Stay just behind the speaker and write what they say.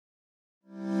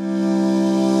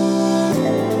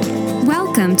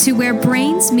Welcome to Where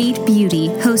Brains Meet Beauty,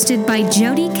 hosted by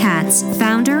Jody Katz,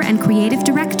 founder and creative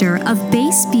director of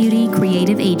Base Beauty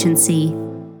Creative Agency.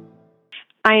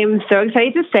 I am so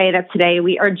excited to say that today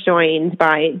we are joined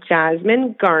by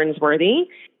Jasmine Garnsworthy.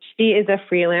 She is a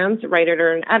freelance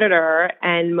writer and editor,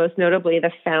 and most notably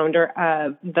the founder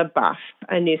of The Buff,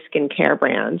 a new skincare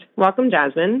brand. Welcome,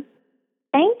 Jasmine.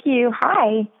 Thank you.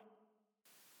 Hi.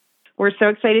 We're so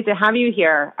excited to have you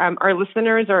here. Our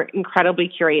listeners are incredibly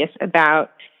curious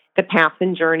about the paths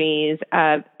and journeys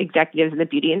of executives in the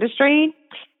beauty industry,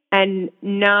 and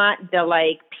not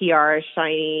the PR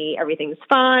shiny, everything's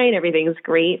fine, everything's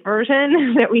great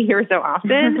version that we hear so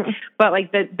often, but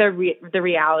the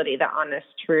reality, the honest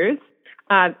truth.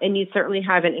 And you certainly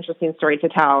have an interesting story to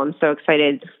tell. I'm so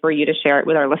excited for you to share it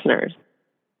with our listeners.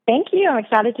 Thank you. I'm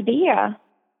excited to be here.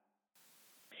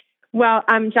 Well,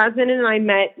 Jasmine and I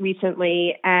met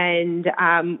recently, and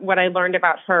what I learned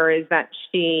about her is that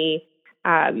she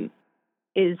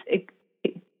is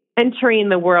entering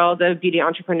the world of beauty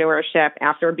entrepreneurship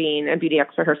after being a beauty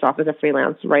expert herself as a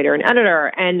freelance writer and editor.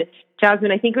 And Jasmine,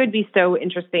 I think it would be so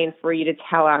interesting for you to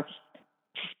tell us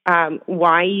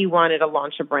why you wanted to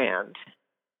launch a brand.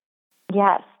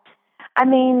 Yes. I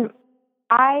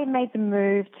made the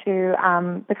move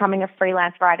to becoming a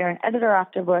freelance writer and editor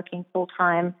after working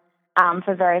full-time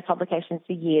for various publications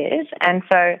for years. And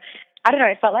so, I don't know,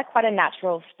 it felt like quite a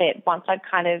natural fit. Once I'd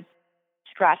kind of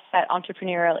scratched that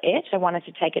entrepreneurial itch, I wanted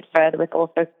to take it further with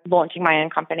also launching my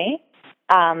own company.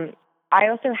 I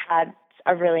also had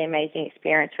a really amazing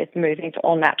experience with moving to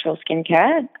all-natural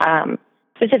skincare,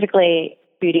 specifically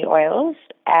beauty oils.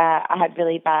 I had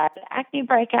really bad acne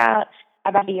breakout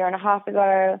about a year and a half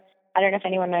ago. I don't know if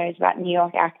anyone knows about New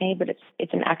York acne, but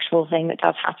it's an actual thing that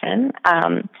does happen.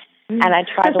 And I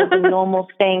tried all the normal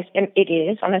things, and it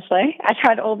is, honestly. I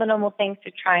tried all the normal things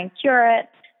to try and cure it.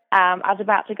 I was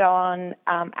about to go on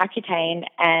Accutane,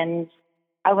 and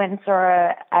I went and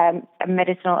saw a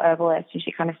medicinal herbalist, and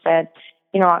she kind of said,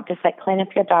 you know what, just clean up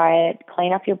your diet,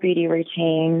 clean up your beauty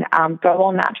routine, go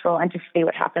all natural, and just see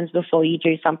what happens before you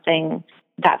do something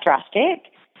that drastic.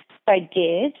 So I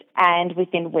did, and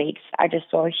within weeks, I just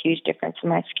saw a huge difference in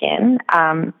my skin.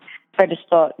 So I just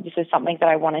thought this is something that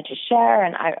I wanted to share,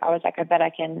 and I was like, I bet I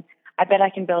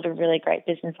can build a really great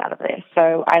business out of this.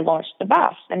 So I launched The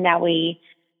Buff, and now we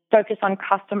focus on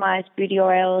customized beauty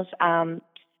oils, and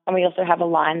we also have a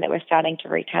line that we're starting to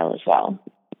retail as well.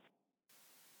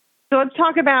 So let's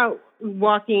talk about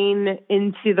walking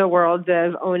into the world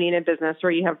of owning a business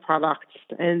where you have products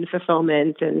and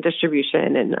fulfillment and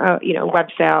distribution and web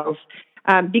sales.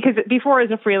 Because before,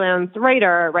 as a freelance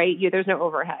writer, right, there's no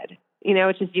overhead.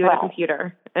 It's just you and a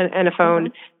computer and a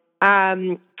phone.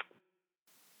 Mm-hmm.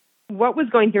 What was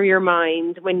going through your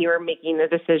mind when you were making the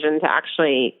decision to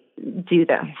actually do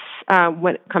this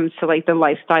when it comes to the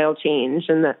lifestyle change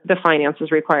and the finances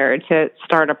required to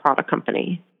start a product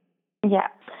company? Yeah.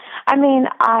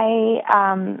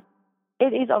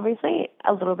 It is obviously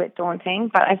a little bit daunting,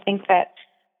 but I think that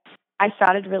I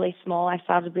started really small. I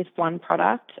started with one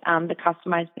product, the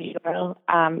customized beauty oil,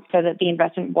 so that the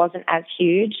investment wasn't as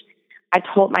huge. I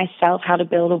taught myself how to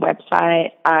build a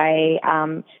website. I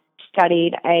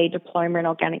studied a diploma in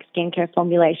organic skincare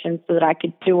formulation so that I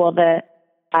could do all the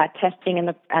testing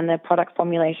and the product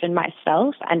formulation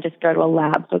myself and just go to a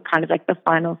lab for kind of the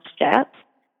final step.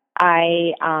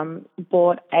 I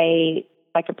bought a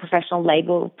professional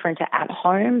label printer at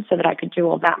home so that I could do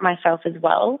all that myself as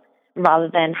well, rather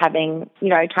than having,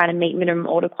 trying to meet minimum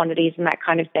order quantities and that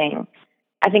kind of thing.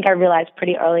 I think I realized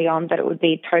pretty early on that it would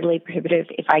be totally prohibitive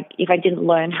if I didn't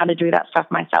learn how to do that stuff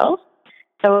myself.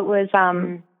 So it was,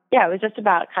 it was just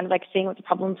about kind of seeing what the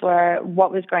problems were,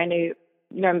 what was going to,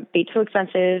 be too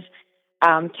expensive,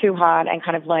 too hard, and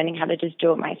kind of learning how to just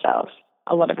do it myself,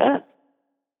 a lot of it.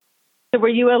 So were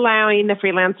you allowing the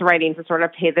freelance writing to sort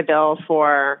of pay the bill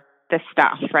for the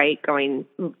stuff, right? Going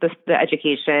the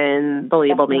education, the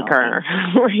label maker,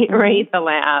 right? The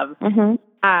lab. Mm-hmm.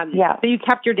 So you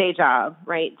kept your day job,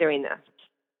 right, doing this?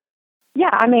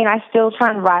 Yeah, I still try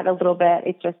and write a little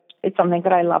bit. It's something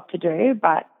that I love to do,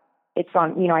 but it's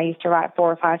on, I used to write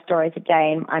 4 or 5 stories a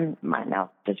day, and I might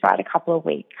now just write a couple a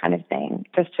week kind of thing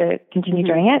just to continue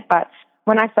doing it. But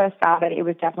when I first started, it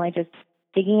was definitely just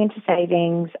digging into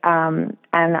savings and,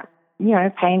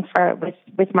 paying for it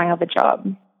with my other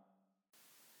job.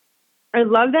 I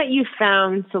love that you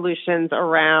found solutions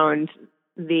around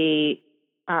the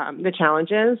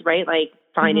challenges, right?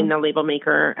 Finding the label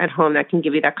maker at home that can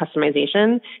give you that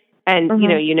customization. And,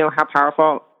 how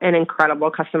powerful and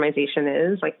incredible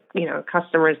customization is.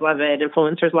 Customers love it,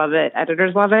 influencers love it,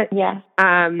 editors love it. Yeah.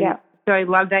 So I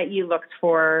love that you looked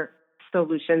for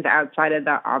solutions outside of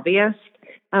the obvious.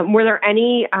 Were there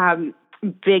any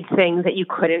big things that you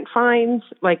couldn't find,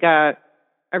 like a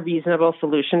reasonable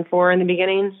solution for in the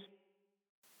beginning?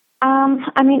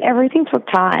 I mean, everything took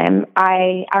time.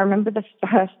 I remember the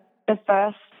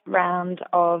first round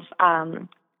of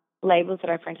labels that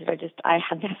I printed. I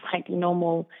had this like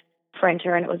normal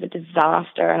printer, and it was a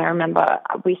disaster. And I remember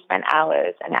we spent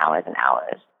hours and hours and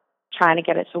hours trying to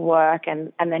get it to work,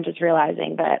 and then just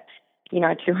realizing that, you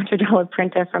know, a $200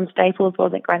 printer from Staples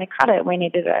wasn't going to cut it. We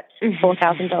needed a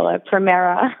 $4,000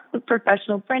 Primera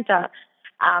professional printer.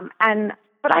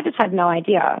 But I just had no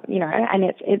idea, you know, and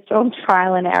it's all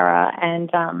trial and error.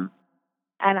 And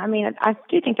I mean, I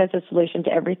do think there's a solution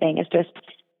to everything. It's just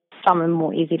some are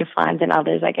more easy to find than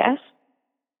others, I guess.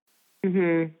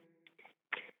 Mm-hmm.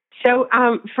 So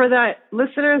for the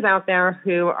listeners out there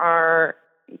who are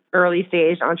early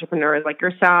stage entrepreneurs like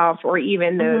yourself, or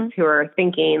even those who are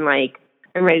thinking like,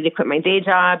 I'm ready to quit my day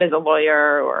job as a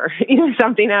lawyer or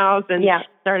something else and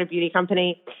start a beauty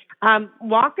company.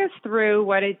 Walk us through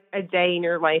what a day in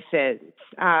your life is.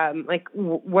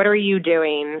 What are you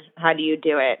doing? How do you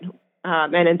do it?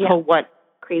 And until what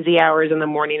crazy hours in the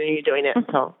morning are you doing it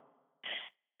until?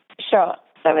 Sure.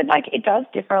 So it does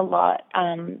differ a lot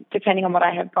depending on what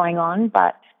I have going on,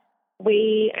 but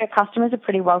our customers are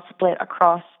pretty well split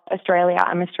across Australia.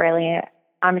 I'm Australian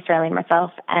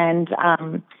myself, and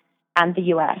the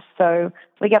US. So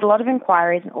we get a lot of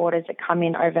inquiries and orders that come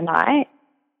in overnight.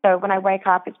 So when I wake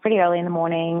up, it's pretty early in the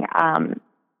morning.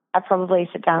 I probably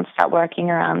sit down to start working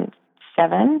around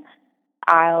 7.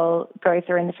 I'll go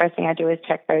through, and the first thing I do is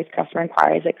check those customer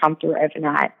inquiries that come through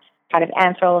overnight, kind of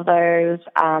answer all of those,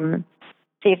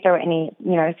 see if there are any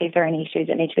issues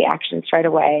that need to be actioned straight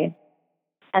away.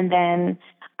 And then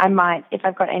I might, if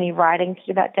I've got any writing to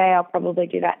do that day, I'll probably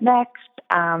do that next.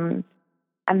 And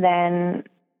then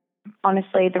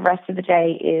honestly, the rest of the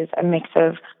day is a mix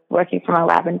of working from a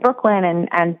lab in Brooklyn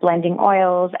and blending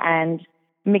oils and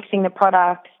mixing the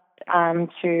products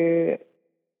to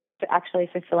actually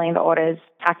fulfilling the orders,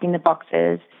 packing the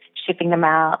boxes, shipping them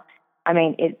out. I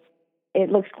mean,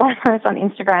 it looks glamorous on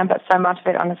Instagram, but so much of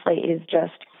it honestly is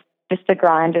just the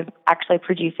grind of actually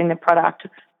producing the product,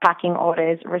 packing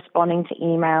orders, responding to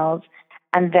emails,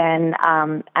 and then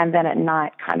at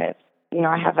night, kind of,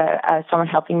 I have someone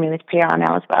helping me with PR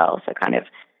now as well, so kind of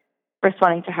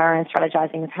responding to her and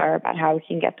strategizing with her about how we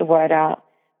can get the word out.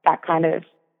 That kind of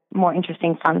more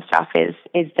interesting, fun stuff is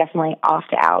definitely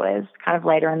after hours, kind of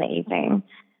later in the evening.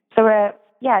 So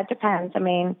it depends. I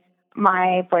mean,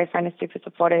 my boyfriend is super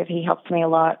supportive. He helps me a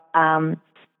lot.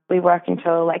 We work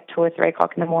until like 2 or 3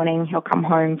 o'clock in the morning. He'll come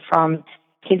home from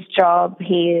his job.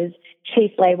 He is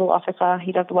chief label officer.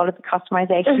 He does a lot of the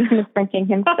customization and the printing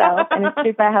himself, and is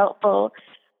super helpful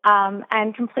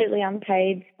and completely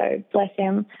unpaid. So bless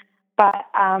him. But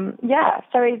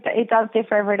so it does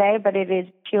differ every day, but it is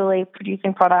purely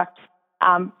producing product,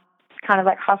 kind of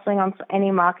like hustling on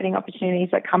any marketing opportunities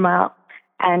that come out,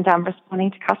 and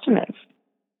responding to customers.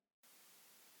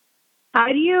 How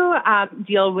do you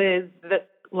deal with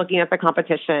looking at the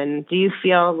competition? Do you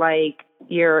feel like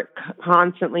you're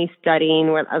constantly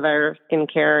studying what other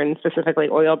skincare and specifically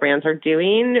oil brands are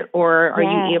doing, or are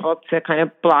you able to kind of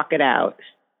block it out?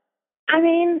 I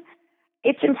mean,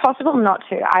 it's impossible not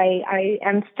to. I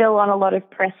am still on a lot of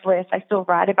press lists. I still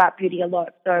write about beauty a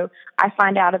lot. So I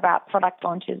find out about product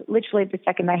launches literally the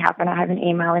second they happen. I have an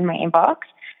email in my inbox.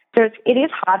 So it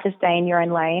is hard to stay in your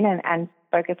own lane and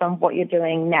focus on what you're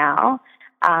doing now.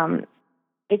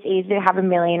 It's easy to have a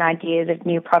million ideas of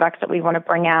new products that we want to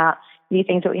bring out, new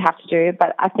things that we have to do.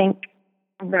 But I think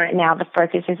right now the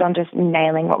focus is on just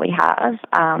nailing what we have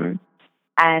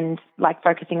and like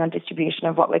focusing on distribution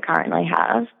of what we currently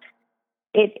have.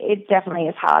 It definitely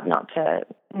is hard not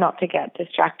to get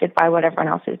distracted by what everyone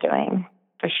else is doing,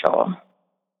 for sure.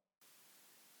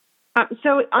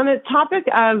 So on the topic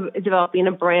of developing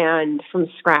a brand from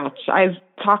scratch, I've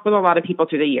talked with a lot of people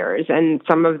through the years, and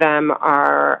some of them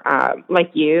are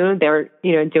like you. They're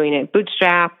doing it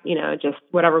bootstrap, just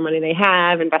whatever money they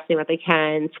have, investing what they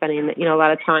can, spending a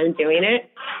lot of time doing it.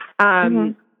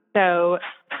 So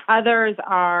others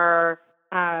are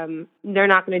they're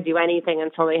not going to do anything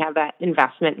until they have that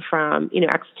investment from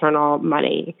external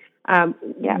money.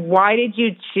 Why did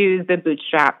you choose the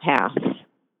bootstrap path?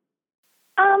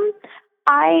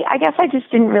 I guess I just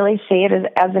didn't really see it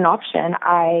as an option.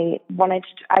 I wanted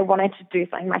to do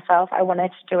something myself. I wanted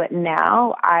to do it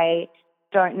now. I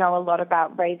don't know a lot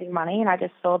about raising money, and I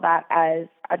just saw that as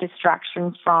a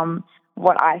distraction from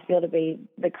what I feel to be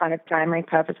the kind of primary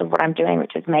purpose of what I'm doing,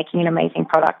 which is making an amazing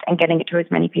product and getting it to as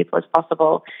many people as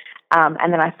possible.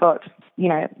 And then I thought,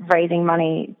 raising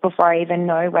money before I even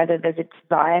know whether there's a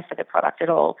desire for the product at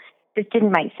all, this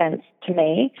didn't make sense to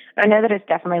me. I know that it's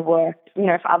definitely worked,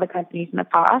 for other companies in the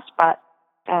past, but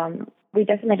we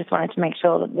definitely just wanted to make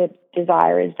sure that the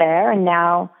desire is there. And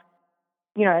now,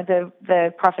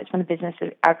 the profits from the business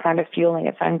are kind of fueling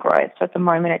its own growth. So at the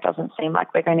moment, it doesn't seem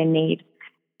like we're going to need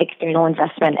external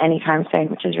investment anytime soon,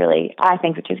 which is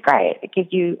great. It gives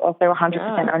you also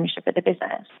 100% ownership of the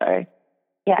business. So,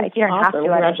 yeah, if you don't have to,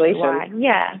 congratulations.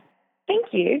 Yeah, thank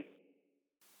you.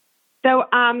 So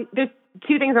there's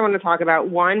two things I want to talk about.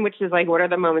 One, which is like, what are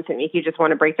the moments that make you just want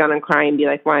to break down and cry and be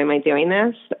like, why am I doing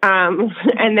this?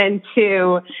 And then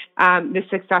two, the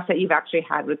success that you've actually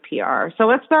had with PR. So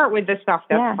let's start with the stuff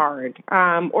that's hard.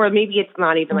 Or maybe it's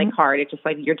not even like hard. It's just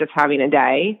like you're just having a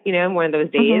day, one of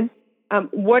those days.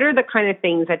 What are the kind of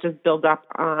things that just build up,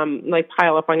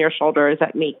 pile up on your shoulders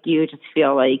that make you just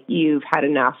feel like you've had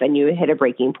enough and you hit a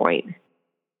breaking point?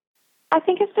 I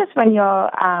think it's just when you're,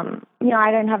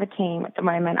 I don't have a team at the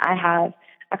moment. I have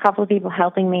a couple of people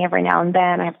helping me every now and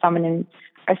then. I have someone in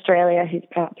Australia who's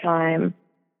part-time,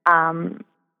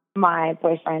 my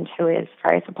boyfriend who is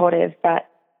very supportive, but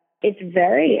it's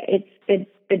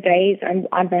the days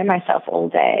I'm by myself all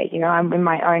day. I'm in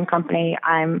my own company.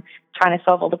 I'm trying to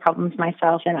solve all the problems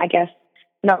myself, and I guess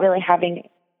not really having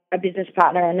a business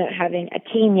partner and not having a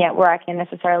team yet where I can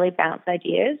necessarily bounce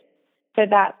ideas. So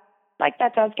that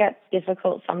does get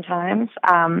difficult sometimes.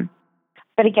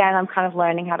 But again, I'm kind of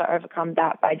learning how to overcome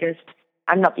that by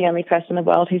I'm not the only person in the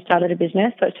world who started a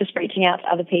business, so it's just reaching out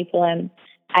to other people and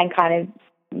kind of,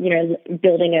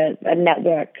 building a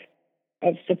network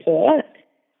of support.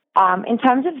 In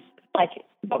terms of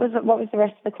what was the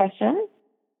rest of the question?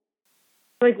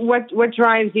 Like what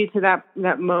drives you to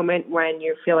that moment when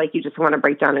you feel like you just want to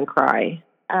break down and cry?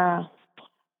 The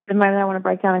moment I want to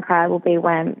break down and cry will be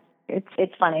when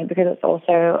it's funny because it's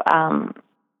also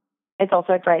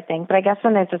a great thing. But I guess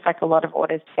when there's just a lot of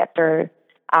orders to get through,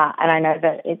 and I know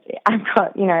that I've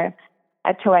got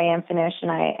at 2 a.m. finish,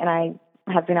 and I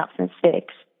have been up since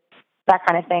 6. That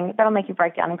kind of thing. That'll make you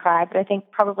break down and cry. But I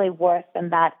think probably worse than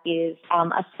that is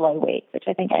a slow week, which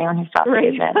I think anyone who starts a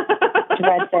business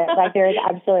dreads it. There is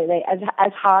absolutely,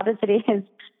 as hard as it is,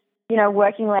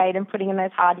 working late and putting in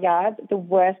those hard yards, the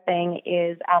worst thing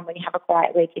is when you have a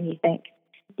quiet week and you think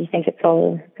it's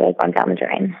all gone down the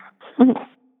drain.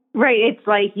 Right. It's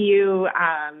like you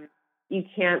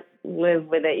can't live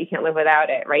with it. You can't live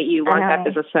without it, right? You want that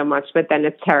business so much, but then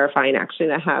it's terrifying actually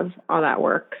to have all that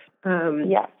work.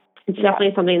 It's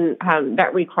definitely something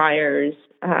that requires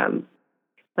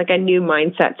a new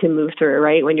mindset to move through,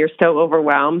 right? When you're so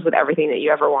overwhelmed with everything that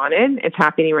you ever wanted, it's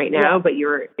happening right now, but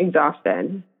you're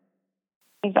exhausted.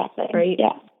 Exactly. Right?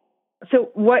 Yeah.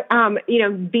 So what,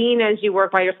 being as you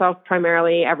work by yourself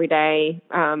primarily every day,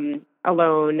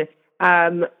 alone,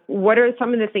 what are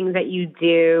some of the things that you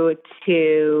do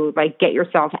to get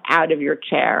yourself out of your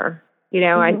chair?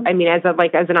 I mean, as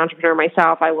an entrepreneur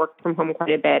myself, I work from home quite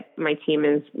a bit. My team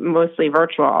is mostly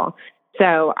virtual.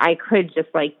 So I could just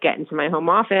get into my home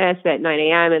office at 9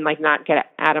 a.m. and not get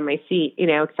out of my seat,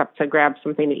 except to grab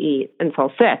something to eat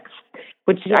until 6,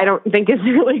 which I don't think is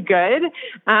really good.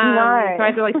 No. So I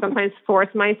have to sometimes force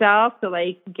myself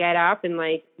to get up and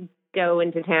go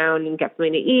into town and get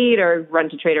something to eat or run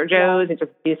to Trader Joe's and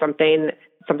just do something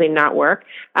not work.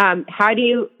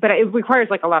 But it requires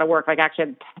a lot of work.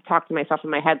 Actually talk to myself in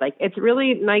my head. It's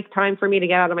really time for me to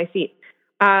get out of my seat.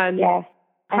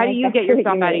 How do you get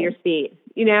yourself out of your seat?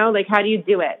 How do you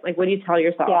do it? What do you tell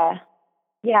yourself?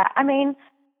 Yeah. I mean,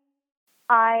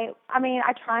 I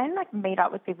try and meet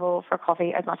up with people for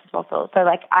coffee as much as possible. So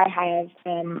I have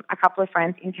a couple of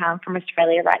friends in town from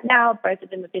Australia right now. Both of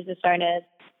them are business owners.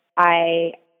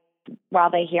 While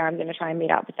they're here, I'm going to try and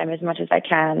meet up with them as much as I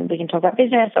can. We can talk about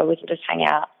business or we can just hang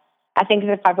out. I think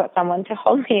if I've got someone to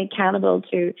hold me accountable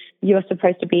to, you're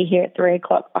supposed to be here at 3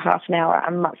 o'clock for half an hour,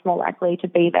 I'm much more likely to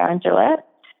be there and do it.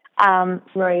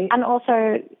 Right. And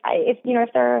also, if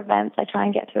there are events, I try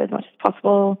and get to as much as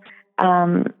possible,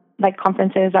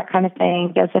 conferences, that kind of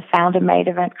thing. There's a Founder Made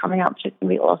event coming up, which is going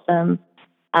to be awesome.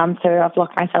 So I've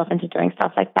locked myself into doing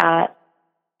stuff like that.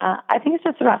 I think it's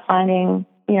just about finding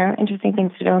interesting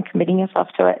things to do and committing yourself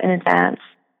to it in advance.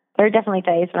 There are definitely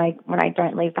days when I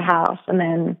don't leave the house and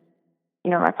then,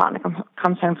 my partner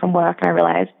comes home from work and I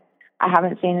realize I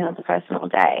haven't seen another person all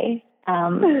day.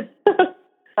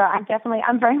 So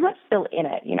I'm very much still in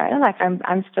it,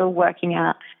 I'm still working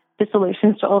out the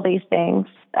solutions to all these things.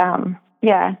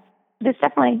 This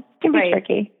definitely can be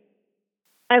tricky.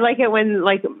 I like it when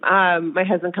my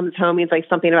husband comes home. He's like says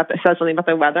something about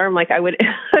the weather. I'm like, I wouldn't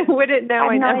know.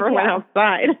 I never went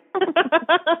outside.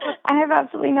 I have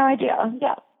absolutely no idea.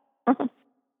 Yeah.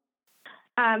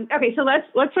 Okay, so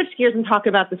let's switch gears and talk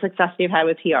about the success you've had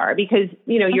with PR because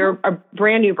you're a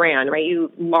brand new brand, right? You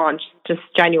launched just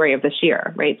January of this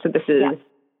year, right? So this is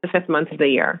the 5th month of the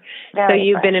year. So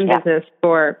you've been in business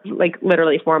for like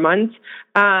literally 4 months,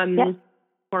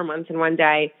 4 months in one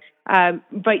day.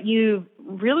 But you've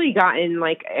really gotten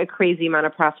like a crazy amount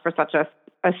of press for such a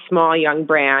small young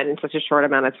brand in such a short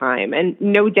amount of time, and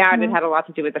no doubt it had a lot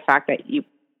to do with the fact that you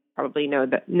probably know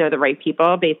the right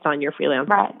people based on your freelance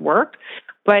work.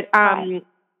 But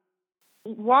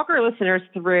walk our listeners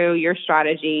through your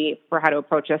strategy for how to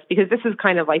approach this, because this is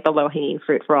kind of like the low-hanging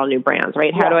fruit for all new brands,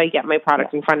 right? How do I get my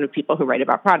product in front of people who write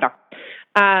about products?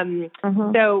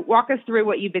 So walk us through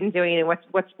what you've been doing and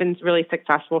what's been really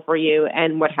successful for you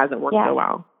and what hasn't worked so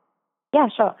well. Yeah,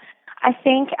 sure. I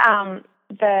think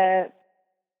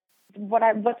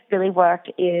what's really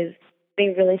worked is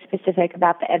being really specific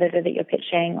about the editor that you're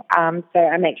pitching. So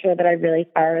I make sure that I really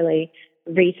thoroughly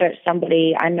research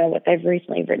somebody. I know what they've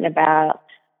recently written about.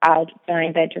 I'll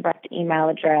find their direct email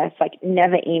address. Like,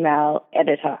 never email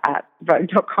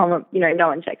editor@vogue.com. No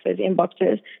one checks those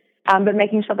inboxes. But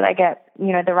making sure that I get,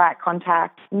 the right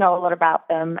contact, know a lot about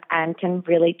them, and can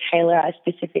really tailor a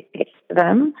specific pitch to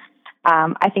them.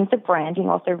 I think the branding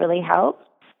also really helps.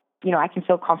 I can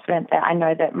feel confident that I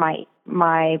know that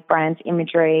my brand's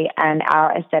imagery and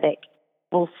our aesthetic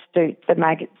will suit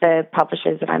the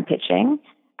publishers that I'm pitching,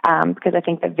 because I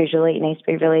think that visually it needs to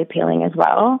be really appealing as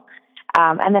well.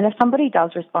 And then if somebody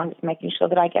does respond, it's making sure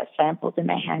that I get samples in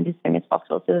their hand as soon as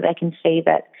possible so that they can see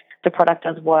that the product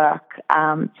does work.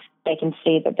 They can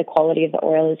see that the quality of the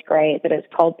oil is great, that it's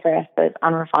cold pressed, that it's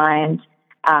unrefined.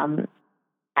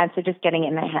 And so just getting it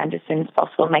in their hand as soon as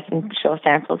possible, making sure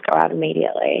samples go out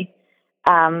immediately.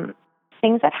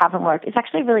 Things that haven't worked, it's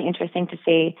actually really interesting to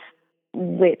see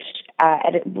which,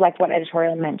 what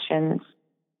editorial mentions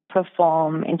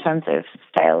perform in terms of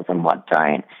sales and what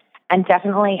don't. And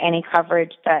definitely any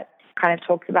coverage that kind of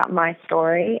talks about my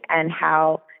story and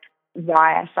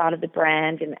why I started the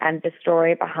brand and the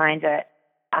story behind it,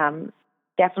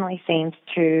 definitely seems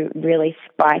to really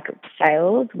spike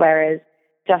sales, whereas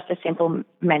just a simple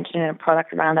mention in a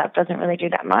product around that doesn't really do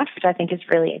that much, which I think is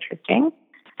really interesting.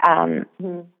 So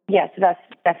that's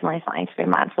definitely something to be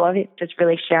mindful of. It's just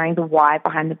really sharing the why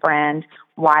behind the brand,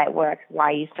 why it works,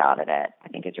 why you started it. I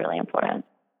think is really important.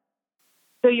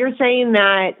 So you're saying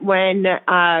that when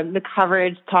the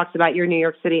coverage talks about your New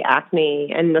York City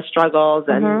acne and the struggles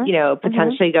and,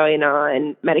 potentially going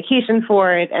on medication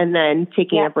for it and then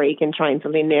taking a break and trying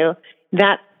something new,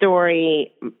 that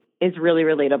story is really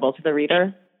relatable to the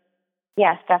reader?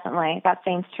 Yes, definitely. That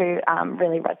seems to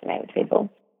really resonate with people.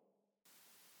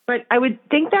 But I would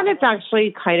think that it's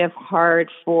actually kind of hard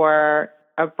for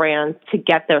a brand to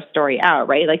get their story out,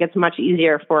 right? Like, it's much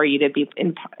easier for you to be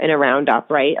in a roundup,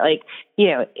 right? Like,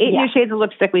 8 new shades of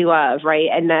lipstick we love, right?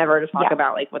 And never to talk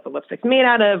about like what the lipstick's made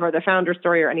out of or the founder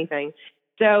story or anything.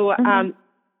 So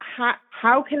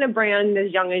how can a brand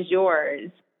as young as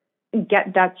yours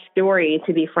get that story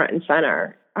to be front and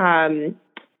center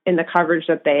in the coverage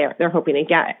that they're hoping to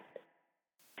get?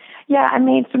 Yeah, I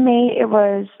mean, for me, it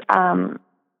was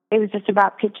just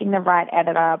about pitching the right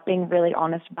editor, being really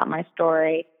honest about my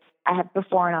story. I have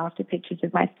before and after pictures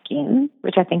of my skin,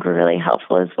 which I think were really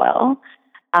helpful as well.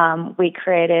 We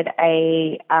created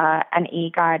an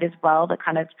e-guide as well that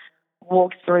kind of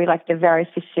walks through like the very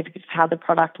specifics of how the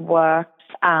product works,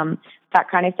 that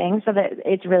kind of thing, so that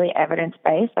it's really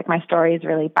evidence-based. Like, my story is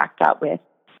really backed up with,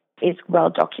 is well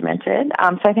documented.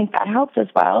 So I think that helps as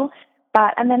well.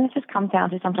 And then it just comes down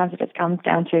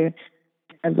to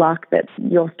luck that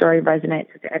your story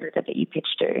resonates with the editor that you pitch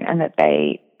to and that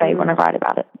they want to write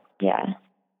about it. Yeah.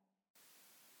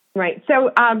 Right.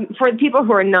 So for the people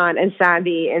who are not as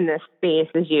savvy in this space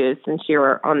as you, since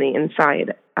you're on the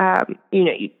inside,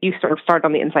 you sort of start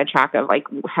on the inside track of like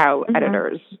how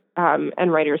editors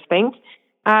and writers think.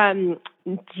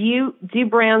 Do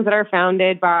brands that are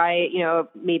founded by,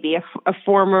 maybe a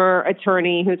former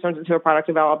attorney who turns into a product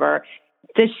developer,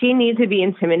 does she need to be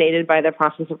intimidated by the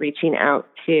process of reaching out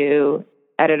to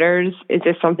editors? Is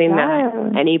this something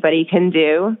that anybody can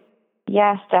do?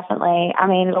 Yes, definitely. I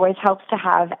mean, it always helps to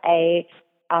have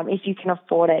if you can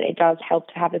afford it, it does help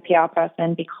to have a PR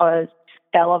person, because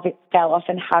they'll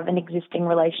often have an existing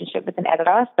relationship with an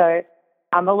editor. So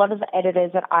a lot of the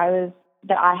editors that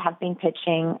I have been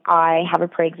pitching, I have a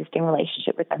pre-existing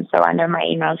relationship with them. So I know my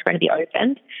email is going to be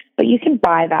opened, but you can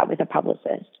buy that with a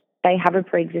publicist. They have a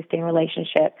pre-existing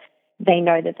relationship. they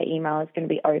know that the email is going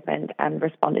to be opened and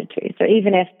responded to. So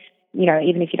even if you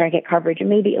don't get coverage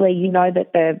immediately, you know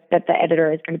that the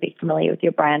editor is going to be familiar with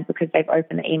your brand because they've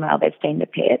opened the email, they've seen the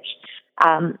pitch.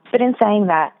 But in saying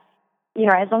that,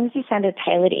 as long as you send a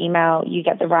tailored email, you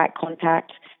get the right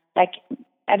contact. Like,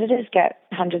 editors get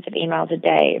hundreds of emails a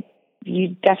day. You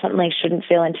definitely shouldn't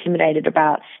feel intimidated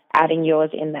about adding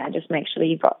yours in there. Just make sure that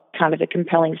you've got kind of a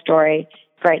compelling story,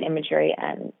 great imagery,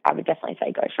 and I would definitely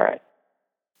say go for it.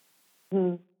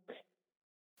 Mm-hmm.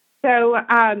 So,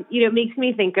 it makes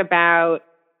me think about,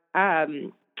 how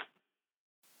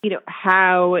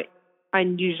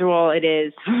unusual it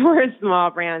is for a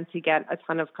small brand to get a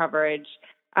ton of coverage.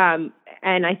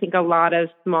 And I think a lot of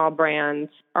small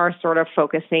brands are sort of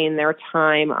focusing their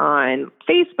time on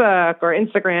Facebook or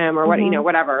Instagram or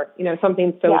whatever,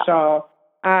 something social,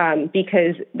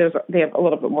 because they have a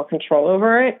little bit more control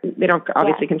over it. They don't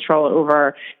obviously control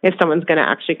over if someone's going to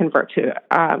actually convert to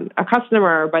a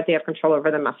customer, but they have control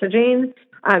over the messaging.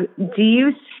 Do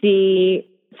you see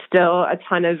still a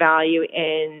ton of value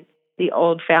in the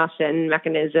old-fashioned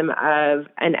mechanism of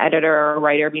an editor or a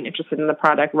writer being interested in the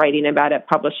product, writing about it,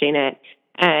 publishing it,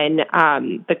 and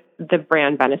the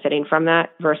brand benefiting from that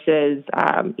versus,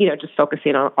 just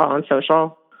focusing on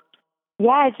social? Yeah,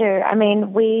 I do. I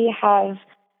mean, we have,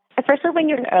 especially when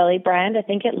you're an early brand, I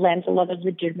think it lends a lot of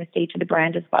legitimacy to the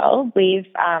brand as well. We've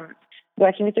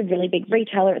working with a really big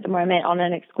retailer at the moment on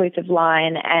an exclusive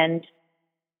line, and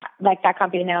like that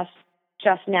can't be announced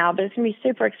just now, but it's going to be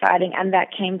super exciting. And that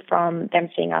came from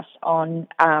them seeing us on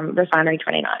Refinery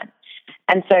 29.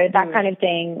 And so that kind of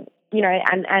thing,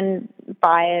 and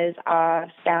buyers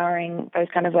are scouring those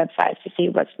kind of websites to see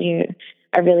what's new.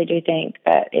 I really do think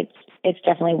that it's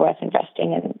definitely worth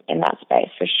investing in that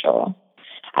space for sure.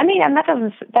 I mean, and that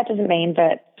doesn't mean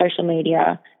that social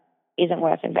media isn't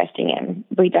worth investing in.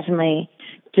 We definitely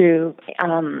do,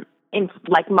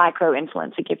 like micro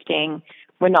influencer gifting.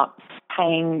 We're not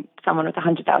paying someone with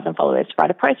 100,000 followers to write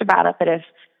a post about it, but if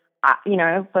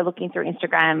we're looking through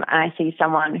Instagram and I see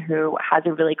someone who has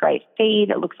a really great feed,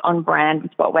 it looks on brand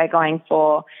with what we're going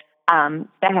for,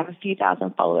 they have a few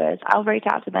thousand followers, I'll reach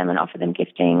out to them and offer them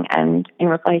gifting and in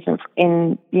replacement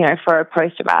for a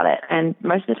post about it. And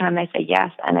most of the time they say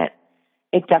yes, and it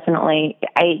definitely,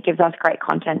 A, gives us great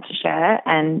content to share,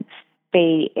 and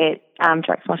B, it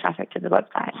directs more traffic to the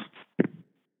website.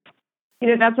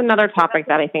 That's another topic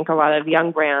that I think a lot of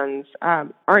young brands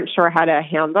aren't sure how to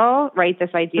handle, right?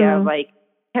 This idea of like,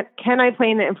 can I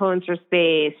play in the influencer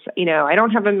space? I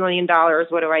don't have $1 million.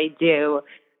 What do I do?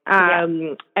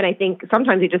 And I think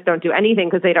sometimes they just don't do anything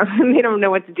because they don't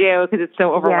know what to do because it's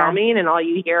so overwhelming, and all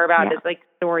you hear about is like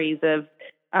stories of,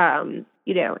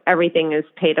 everything is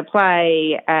pay to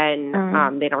play,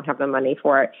 and they don't have the money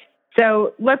for it.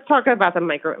 So let's talk about the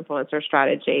micro-influencer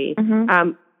strategy.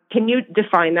 Can you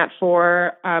define that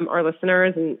for our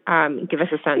listeners and give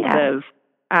us a sense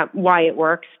of why it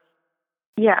works?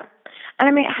 Yeah. And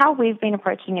I mean, how we've been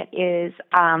approaching it is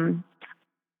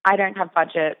I don't have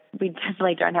budget. We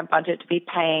definitely don't have budget to be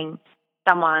paying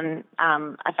someone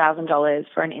 $1,000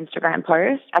 for an Instagram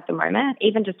post at the moment,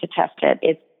 even just to test it.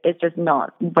 It's just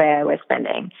not where we're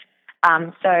spending.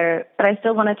 But I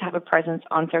still wanted to have a presence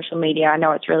on social media. I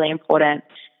know it's really important.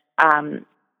 And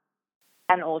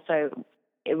also,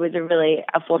 it was a really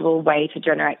affordable way to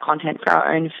generate content for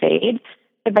our own feed.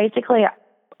 So basically,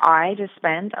 I just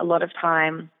spend a lot of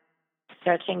time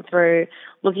searching through,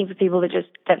 looking for people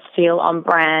that feel on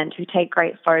brand, who take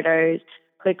great photos,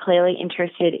 who are clearly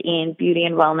interested in beauty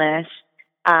and wellness,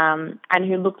 and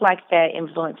who look like they're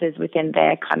influencers within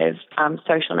their kind of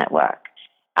social network,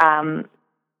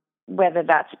 whether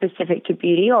that's specific to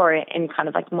beauty or in kind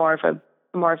of like more of a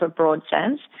broad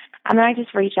sense. And then I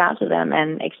just reach out to them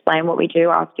and explain what we do,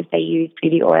 ask if they use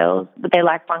beauty oils, would they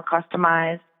like one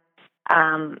customized.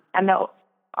 And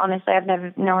honestly,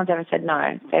 no one's ever said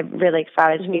no. They're really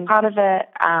excited to be part of it.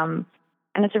 And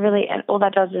and all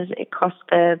that does is it costs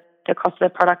the cost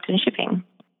of the product and shipping.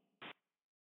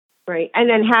 Right. And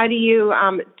then how do you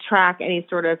track any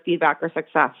sort of feedback or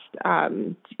success?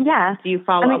 Do you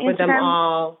follow up with them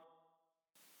all?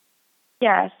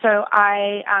 Yeah, so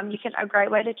a great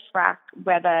way to track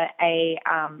whether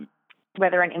an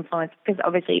influencer, because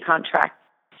obviously you can't track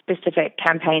specific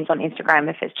campaigns on Instagram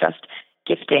if it's just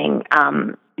gifting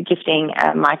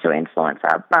a micro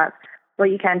influencer. But what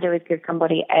you can do is give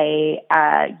somebody a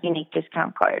unique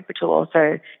discount code, which will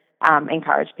also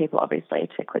encourage people obviously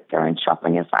to click through and shop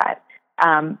on your site.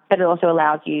 But it also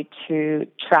allows you to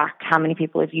track how many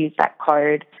people have used that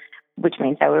code, which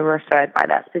means they were referred by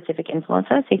that specific influencer,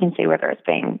 so you can see whether it's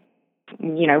being,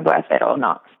 worth it or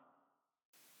not.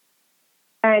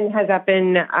 And has that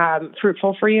been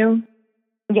fruitful for you?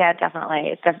 Yeah,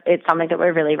 definitely. It's something that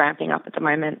we're really ramping up at the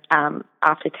moment.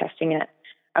 After testing it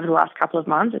over the last couple of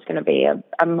months, it's going to be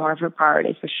a more of a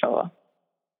priority for sure.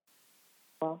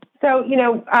 So,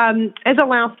 as a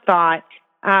last thought,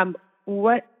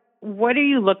 what are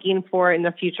you looking for in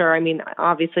the future? I mean,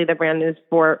 obviously the brand is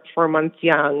 4 months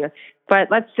young, but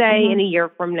let's say in a year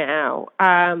from now,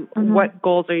 what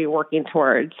goals are you working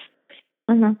towards?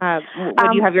 What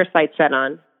do you have your sights set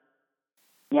on?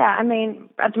 Yeah, I mean,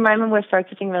 at the moment we're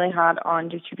focusing really hard on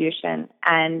distribution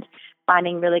and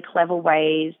finding really clever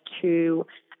ways to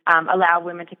allow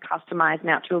women to customize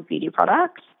natural beauty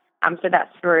products. So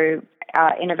that's through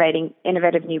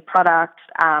innovative new products,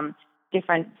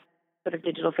 different sort of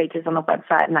digital features on the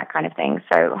website and that kind of thing.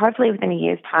 So hopefully within a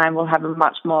year's time, we'll have a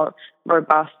much more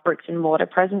robust bricks and mortar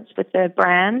presence with the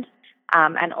brand,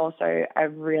 and also a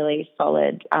really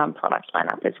solid product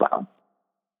lineup as well.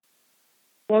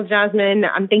 Well, Jasmine,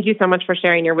 thank you so much for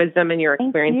sharing your wisdom and your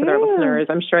experience with our listeners.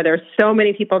 I'm sure there's so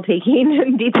many people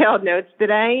taking detailed notes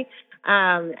today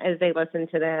as they listen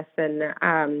to this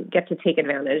and get to take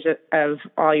advantage of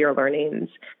all your learnings.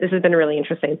 This has been really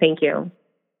interesting. Thank you.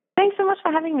 Thanks so much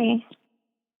for having me.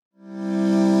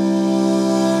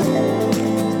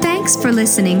 Thanks for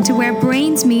listening to Where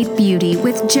Brains Meet Beauty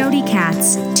with Jody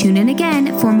Katz. Tune in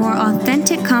again for more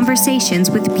authentic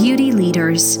conversations with beauty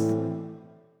leaders.